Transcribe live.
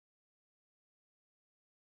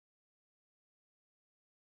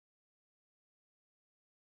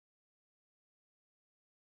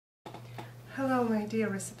Hello my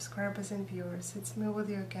dear subscribers and viewers, it's me with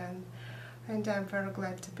you again, and I'm very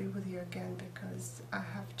glad to be with you again because I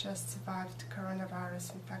have just survived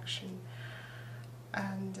coronavirus infection,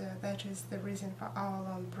 and that is the reason for our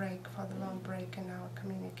long break, for the long break in our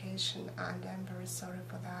communication, and I'm very sorry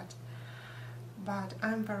for that. But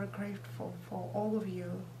I'm very grateful for all of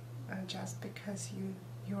you, just because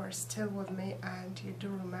you are still with me and you do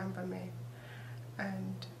remember me,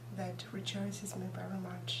 and that rejoices me very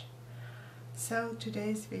much. So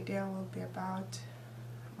today's video will be about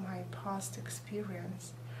my past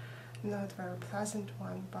experience, not a very pleasant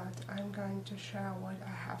one, but I'm going to share what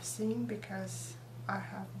I have seen because I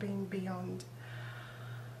have been beyond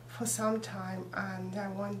for some time, and I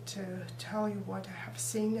want to tell you what I have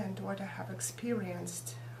seen and what I have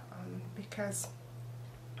experienced, because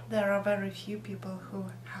there are very few people who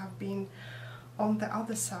have been on the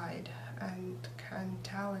other side and can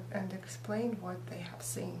tell it and explain what they have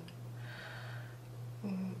seen.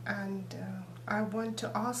 And I want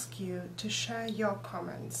to ask you to share your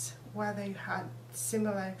comments, whether you had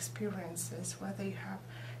similar experiences, whether you have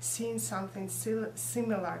seen something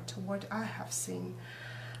similar to what I have seen,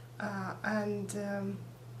 and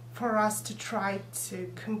for us to try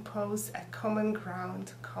to compose a common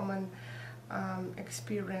ground, common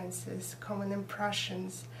experiences, common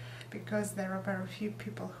impressions, because there are very few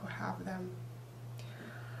people who have them.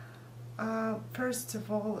 First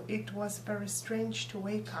of all, it was very strange to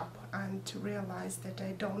wake up and to realize that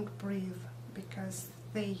I don't breathe, because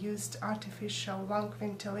they used artificial lung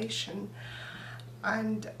ventilation,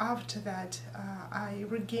 and after that I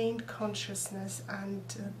regained consciousness, and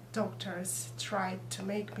doctors tried to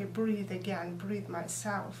make me breathe again, breathe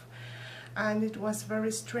myself. And it was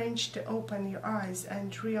very strange to open your eyes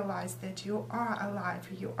and realize that you are alive.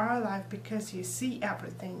 You are alive because you see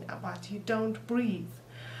everything, but you don't breathe.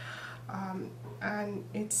 And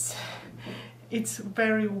it's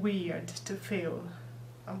very weird to feel,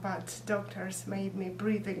 but doctors made me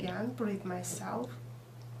breathe again, breathe myself,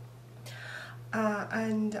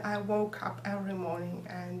 and I woke up every morning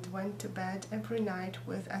and went to bed every night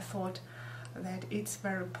with a thought that it's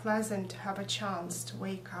very pleasant to have a chance to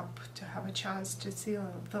wake up, to have a chance to see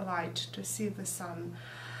the light, to see the sun,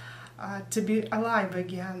 to be alive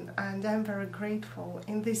again. And I'm very grateful.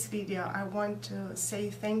 In this video I want to say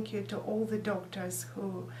thank you to all the doctors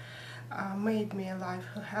who made me alive,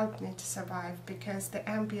 who helped me to survive, because the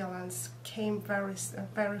ambulance came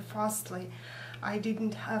very fastly. I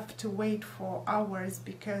didn't have to wait for hours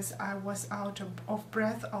because I was out of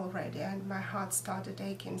breath already and my heart started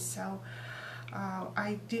aching, so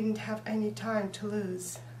I didn't have any time to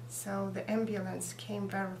lose. So the ambulance came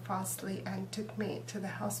very fastly and took me to the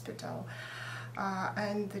hospital,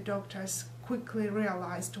 and the doctors quickly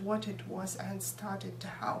realized what it was and started to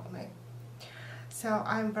help me. So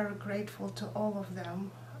I'm very grateful to all of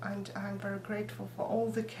them, and I'm very grateful for all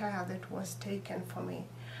the care that was taken for me.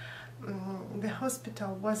 The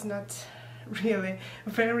hospital was not really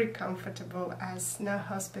very comfortable, as no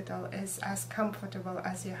hospital is as comfortable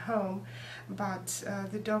as your home, but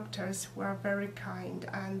the doctors were very kind,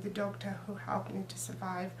 and the doctor who helped me to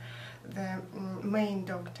survive, the main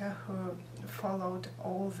doctor who followed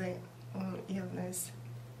all the illness,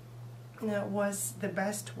 was the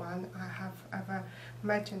best one I have ever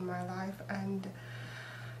met in my life, and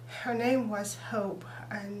her name was Hope.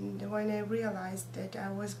 And when I realized that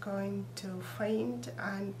I was going to faint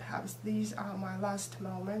and perhaps these are my last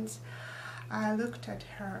moments, I looked at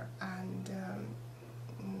her and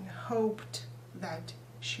hoped that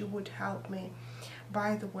she would help me.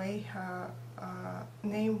 By the way, her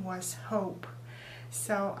name was Hope,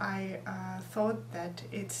 so I thought that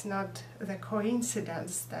it's not the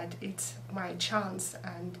coincidence, that it's my chance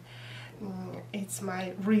and it's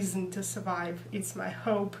my reason to survive, it's my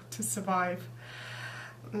hope to survive.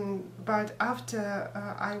 But after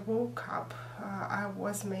I woke up, I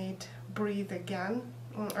was made breathe again.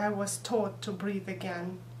 I was taught to breathe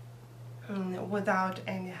again without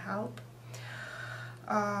any help.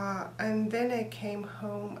 And then I came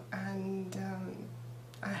home, and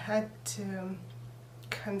I had to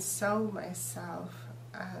console myself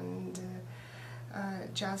and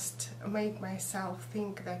just make myself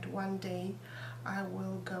think that one day I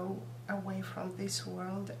will go away from this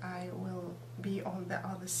world, I will be on the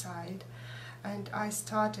other side. And I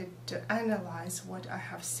started to analyze what I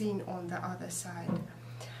have seen on the other side.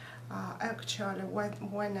 Actually,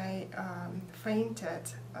 when I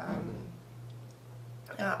fainted,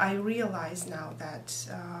 I realize now that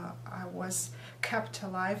I was kept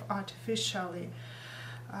alive artificially.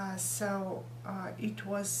 So it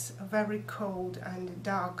was very cold and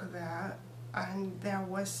dark there, and there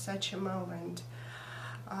was such a moment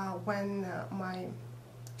when my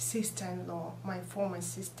sister-in-law, my former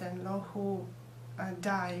sister-in-law, who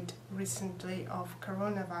died recently of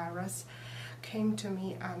coronavirus, came to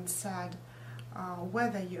me and said,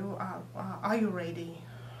 whether you are you ready?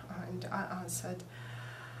 And I answered,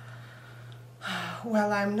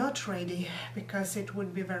 well, I'm not ready, because it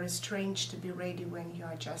would be very strange to be ready when you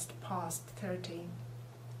are just past 30,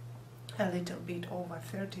 a little bit over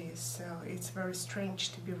 30, so it's very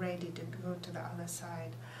strange to be ready to go to the other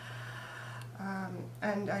side.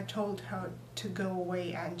 And I told her to go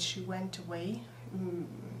away, and she went away,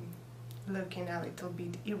 looking a little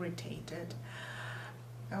bit irritated.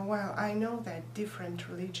 Well, I know that different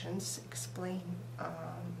religions explain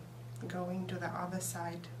going to the other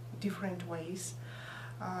side different ways.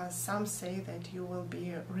 Some say that you will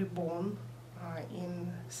be reborn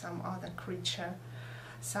in some other creature.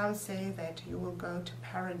 Some say that you will go to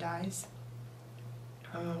paradise.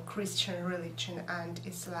 Christian religion and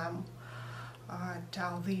Islam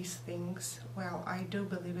tell these things. Well, I do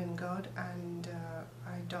believe in God, and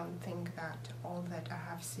I don't think that all that I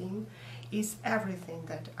have seen is everything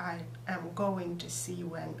that I am going to see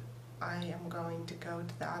when I am going to go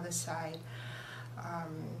to the other side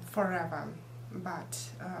forever. But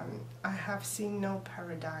I have seen no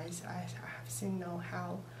paradise, I have seen no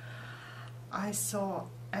hell. I saw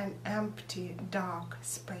an empty, dark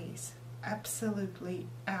space, absolutely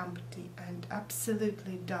empty and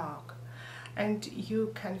absolutely dark. And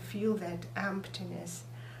you can feel that emptiness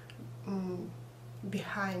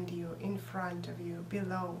behind you, in front of you,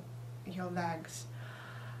 below your legs,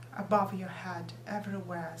 above your head,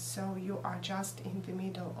 everywhere. So you are just in the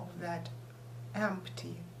middle of that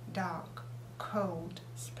empty, dark, cold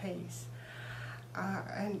space.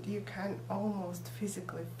 And you can almost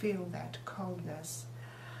physically feel that coldness.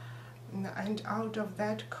 And out of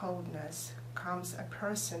that coldness comes a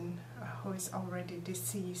person who is already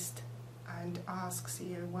deceased, and asks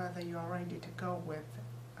you whether you are ready to go with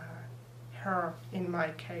her, in my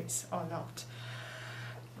case, or not.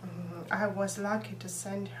 I was lucky to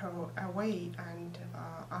send her away, and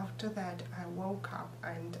after that I woke up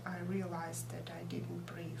and I realized that I didn't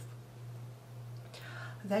breathe.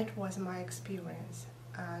 That was my experience.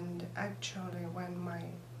 And actually, when my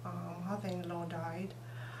mother-in-law died,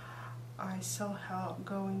 I saw her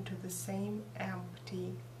going to the same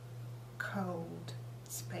empty, cold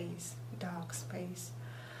space, dark space.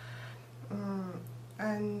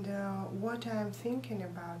 And what I'm thinking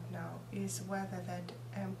about now is whether that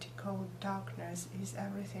empty, cold darkness is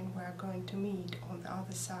everything we're going to meet on the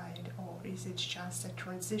other side, or is it just a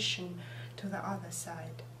transition to the other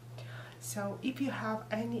side. So if you have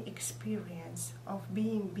any experience of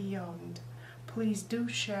being beyond, please do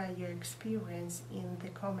share your experience in the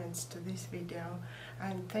comments to this video,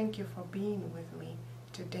 and thank you for being with me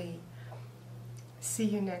today. See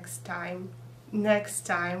you next time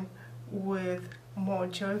with more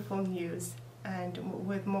joyful news and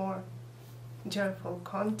with more joyful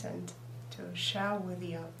content to share with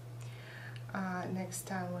you. Next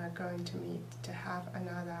time we're going to meet to have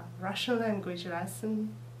another Russian language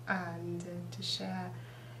lesson and to share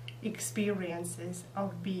experiences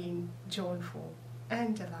of being joyful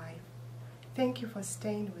and alive. Thank you for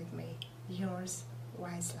staying with me. Yours,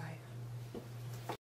 Wise Life.